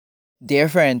Dear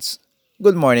friends,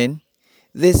 good morning.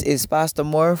 This is Pastor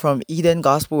Moore from Eden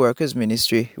Gospel Workers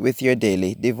Ministry with your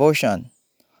daily devotion.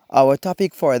 Our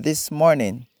topic for this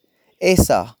morning,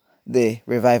 Asa, the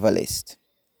revivalist.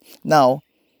 Now,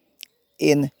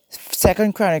 in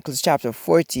 2nd Chronicles chapter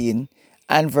 14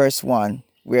 and verse 1,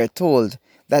 we are told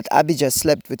that Abijah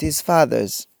slept with his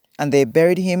fathers, and they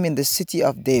buried him in the city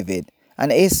of David,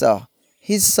 and Asa,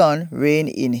 his son, reigned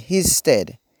in his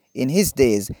stead. In his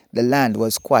days, the land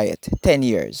was quiet 10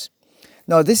 years.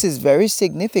 Now, this is very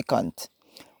significant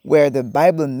where the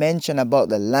Bible mentioned about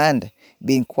the land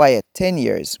being quiet 10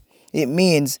 years. It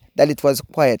means that it was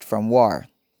quiet from war.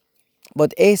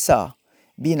 But Asa,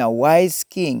 being a wise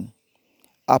king,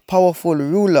 a powerful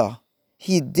ruler,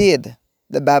 he did,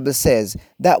 the Bible says,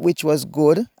 that which was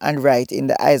good and right in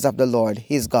the eyes of the Lord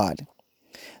his God.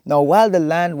 Now, while the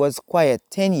land was quiet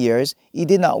 10 years, he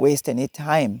did not waste any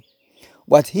time.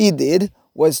 What he did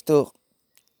was to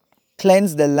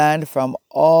cleanse the land from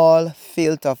all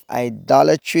filth of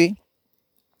idolatry.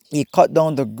 He cut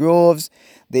down the groves,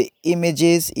 the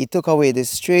images, he took away the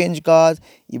strange gods,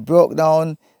 he broke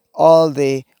down all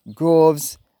the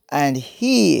groves, and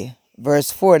he, verse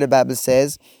 4, the Bible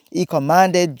says, he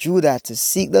commanded Judah to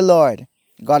seek the Lord,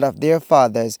 God of their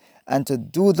fathers, and to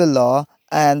do the law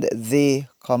and the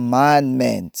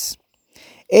commandments.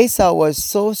 Asa was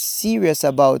so serious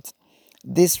about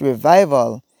this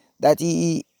revival that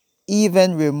he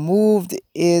even removed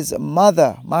his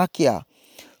mother, Machia,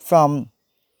 from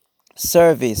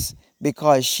service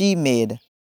because she made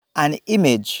an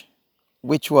image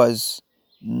which was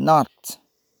not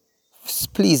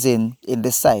pleasing in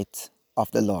the sight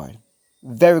of the Lord.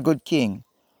 Very good king.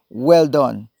 Well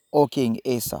done, O King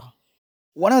Asa.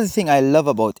 One of the things I love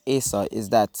about Asa is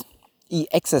that he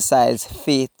exercised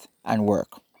faith and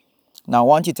work. Now, I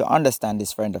want you to understand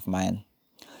this, friend of mine.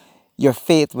 Your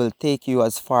faith will take you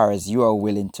as far as you are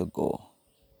willing to go.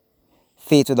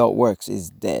 Faith without works is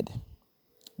dead.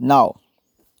 Now,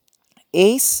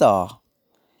 Asa,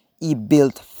 he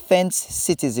built fenced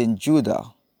cities in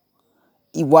Judah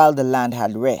while the land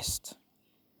had rest.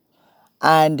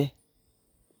 And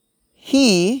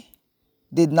he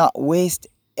did not waste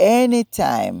any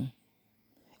time.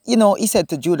 He said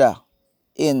to Judah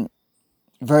in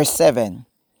verse 7,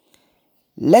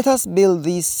 "Let us build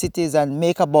these cities and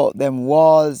make about them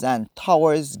walls and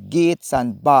towers, gates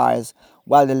and bars,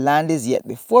 while the land is yet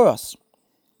before us.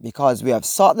 Because we have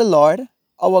sought the Lord,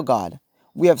 our God.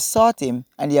 We have sought him,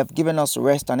 and he hath given us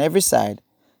rest on every side."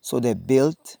 So they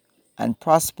built and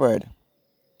prospered.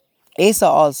 Asa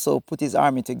also put his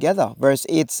army together. Verse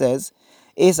 8 says,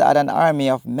 Asa had an army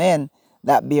of men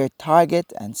that bare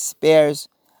target and spears,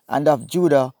 and of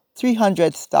Judah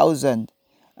 300,000,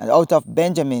 and out of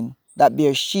Benjamin that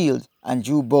bare shield and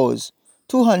drew bows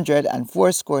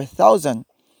 280,000.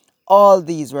 All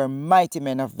these were mighty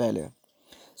men of valor.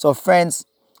 So, friends,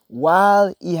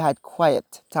 while he had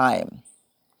quiet time,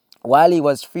 while he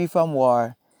was free from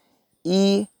war,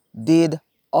 he did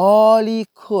all he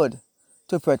could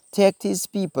to protect his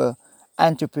people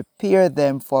and to prepare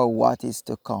them for what is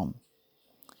to come.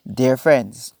 Dear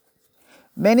friends,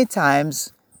 many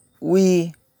times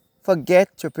we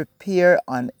forget to prepare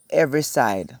on every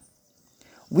side.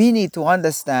 We need to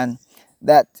understand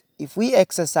that if we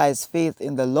exercise faith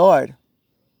in the Lord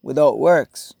without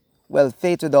works, well,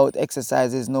 faith without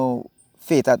exercise is no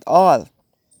faith at all.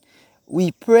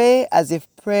 We pray as if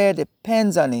prayer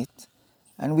depends on it,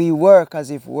 and we work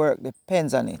as if work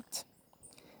depends on it.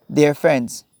 Dear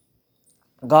friends,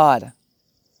 God,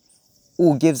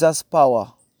 who gives us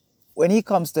power, when He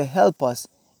comes to help us,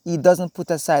 He doesn't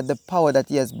put aside the power that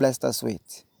He has blessed us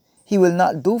with. He will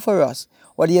not do for us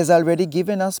what He has already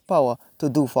given us power to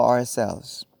do for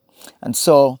ourselves. And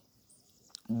so,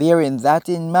 bearing that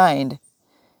in mind,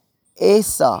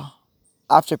 Asa,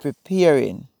 after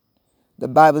preparing, the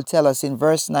Bible tells us in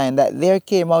verse 9 that there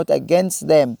came out against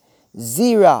them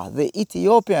Zerah the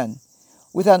Ethiopian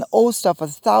with an host of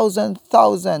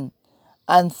 1,000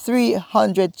 and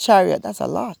 300 chariots. That's a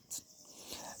lot.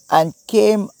 And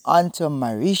came unto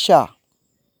Marisha.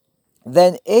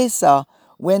 Then Asa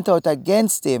went out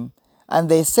against him, and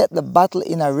they set the battle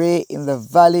in array in the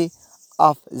valley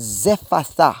of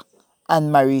Zephathah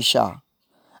and Marisha.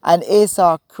 And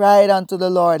Asa cried unto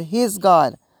the Lord his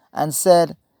God, and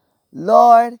said,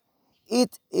 Lord,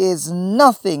 it is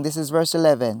nothing, this is verse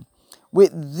 11,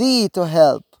 with thee to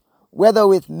help, whether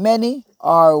with many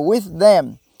or with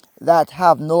them that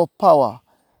have no power.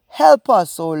 Help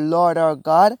us, O Lord our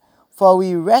God, for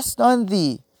we rest on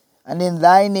thee, and in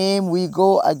thy name we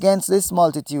go against this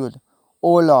multitude.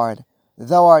 O Lord,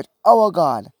 thou art our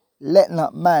God, let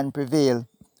not man prevail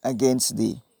against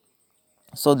thee.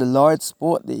 So the Lord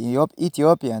smote the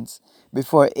Ethiopians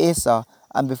before Asa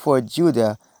and before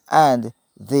Judah, and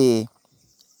the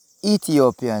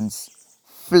Ethiopians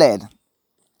fled.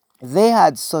 They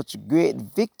had such great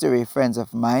victory, friends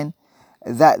of mine,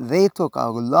 that they took a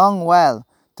long while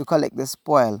to collect the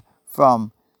spoil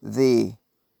from the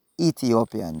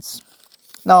Ethiopians.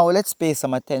 Now, let's pay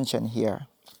some attention here.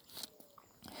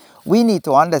 We need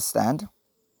to understand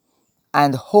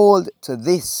and hold to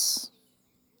this,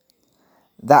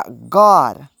 that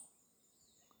God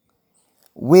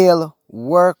will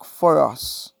work for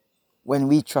us when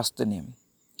we trust in Him.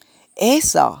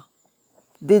 Asa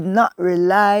did not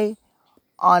rely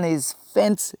on his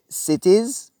fenced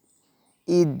cities.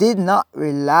 He did not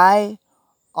rely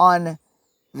on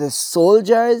the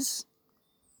soldiers.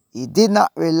 He did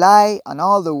not rely on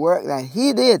all the work that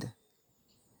he did.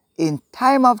 In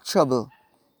time of trouble,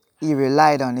 he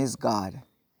relied on his God.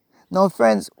 Now,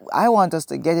 friends, I want us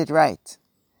to get it right.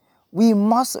 We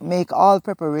must make all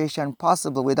preparation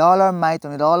possible with all our might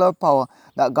and with all our power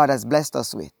that God has blessed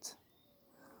us with.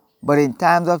 But in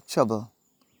times of trouble,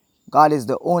 God is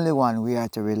the only one we are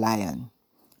to rely on.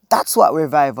 That's what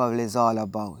revival is all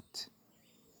about.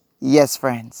 Yes,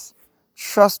 friends,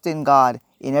 trust in God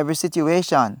in every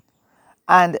situation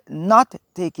and not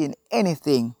taking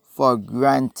anything for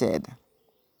granted.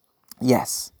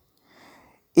 Yes,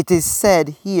 it is said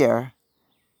here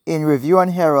in Review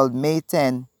and Herald, May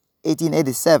 10,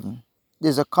 1887.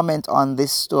 There's a comment on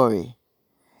this story.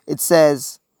 It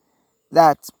says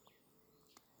that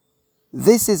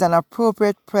this is an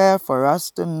appropriate prayer for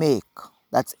us to make.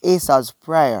 That's Asa's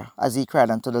prayer as he cried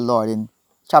unto the Lord in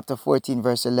chapter 14,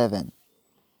 verse 11.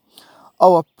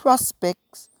 Our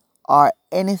prospects are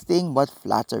anything but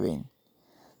flattering.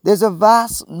 There's a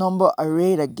vast number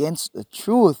arrayed against the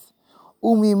truth,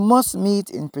 whom we must meet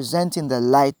in presenting the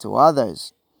light to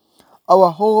others.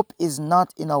 Our hope is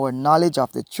not in our knowledge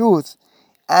of the truth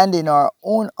and in our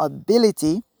own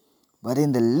ability, but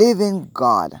in the living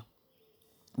God.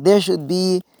 There should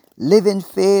be living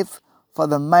faith for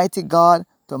the mighty God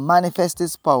to manifest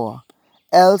His power,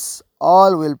 else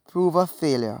all will prove a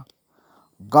failure.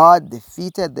 God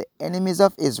defeated the enemies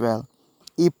of Israel.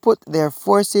 He put their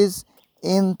forces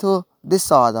into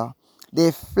disorder.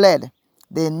 They fled.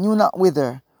 They knew not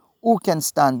whither. Who can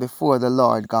stand before the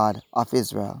Lord God of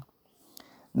Israel?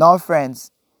 Now,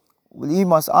 friends, we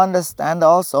must understand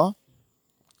also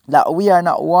that we are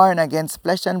not warring against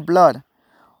flesh and blood,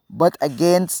 but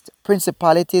against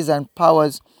principalities and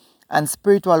powers and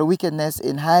spiritual wickedness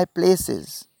in high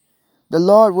places. The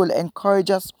Lord will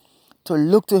encourage us to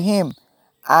look to Him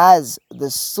as the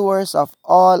source of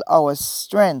all our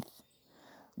strength,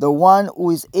 the one who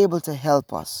is able to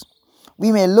help us.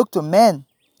 We may look to men,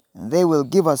 and they will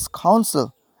give us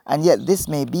counsel, and yet this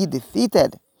may be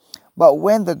defeated. But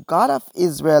when the God of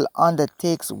Israel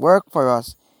undertakes work for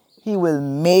us, He will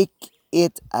make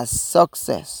it a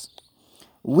success.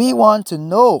 We want to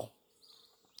know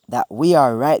that we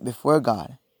are right before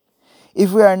God.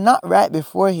 If we are not right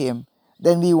before Him,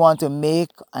 then we want to make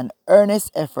an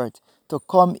earnest effort to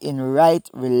come in right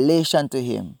relation to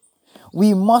Him.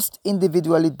 We must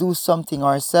individually do something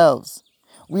ourselves.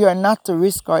 We are not to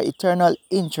risk our eternal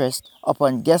interest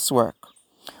upon guesswork.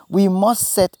 We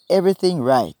must set everything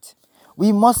right.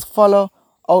 We must follow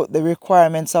out the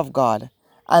requirements of God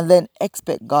and then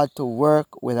expect God to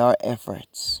work with our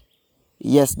efforts.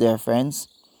 Yes, dear friends,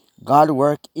 God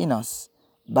works in us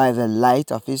by the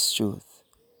light of His truth.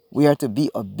 We are to be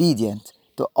obedient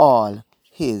to all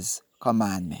His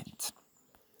commandments.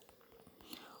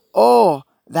 Oh,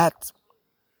 that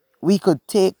we could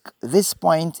take this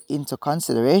point into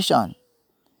consideration,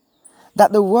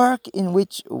 that the work in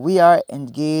which we are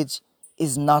engaged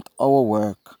is not our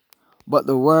work, but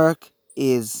the work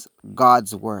is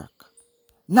God's work.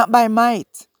 Not by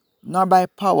might, nor by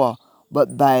power,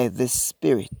 but by the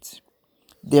Spirit.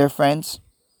 Dear friends,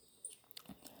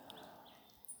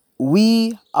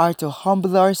 we are to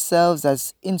humble ourselves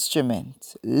as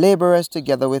instruments, laborers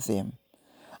together with Him,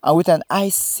 and with an eye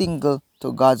single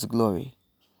to God's glory.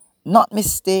 Not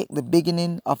mistake the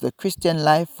beginning of the Christian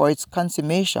life for its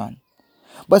consummation,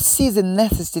 but see the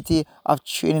necessity of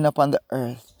training upon the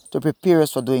earth to prepare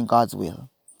us for doing God's will.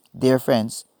 Dear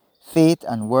friends, faith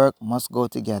and work must go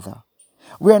together.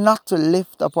 We are not to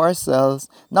lift up ourselves,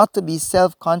 not to be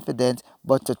self-confident,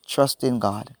 but to trust in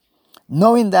God,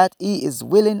 knowing that He is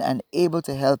willing and able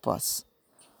to help us.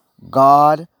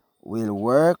 God will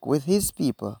work with His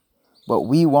people, but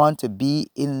we want to be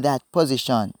in that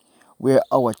position where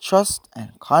our trust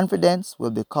and confidence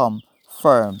will become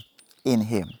firm in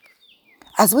Him.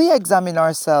 As we examine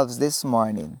ourselves this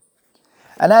morning,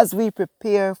 And as we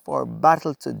prepare for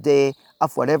battle today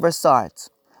of whatever sort,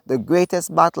 the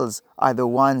greatest battles are the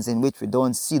ones in which we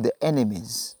don't see the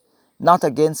enemies, not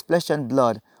against flesh and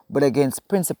blood, but against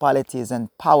principalities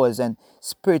and powers and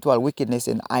spiritual wickedness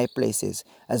in high places.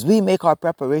 As we make our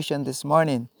preparation this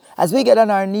morning, as we get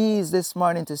on our knees this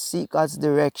morning to seek God's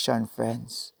direction,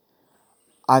 friends,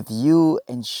 have you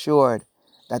ensured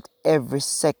that every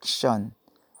section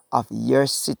of your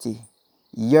city,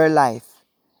 your life,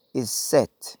 is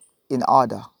set in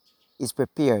order, is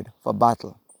prepared for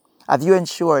battle? Have you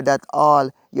ensured that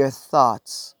all your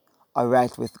thoughts are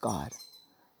right with God?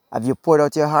 Have you poured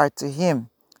out your heart to Him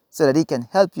so that He can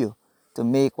help you to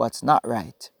make what's not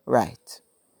right, right?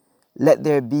 Let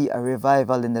there be a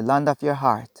revival in the land of your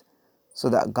heart so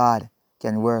that God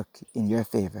can work in your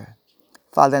favor.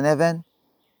 Father in heaven,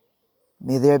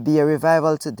 may there be a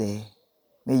revival today.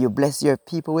 May you bless your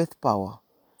people with power.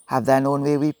 Have thine own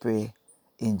way, we pray.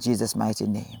 In Jesus' mighty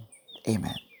name,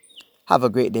 amen. Have a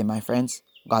great day, my friends.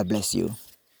 God bless you.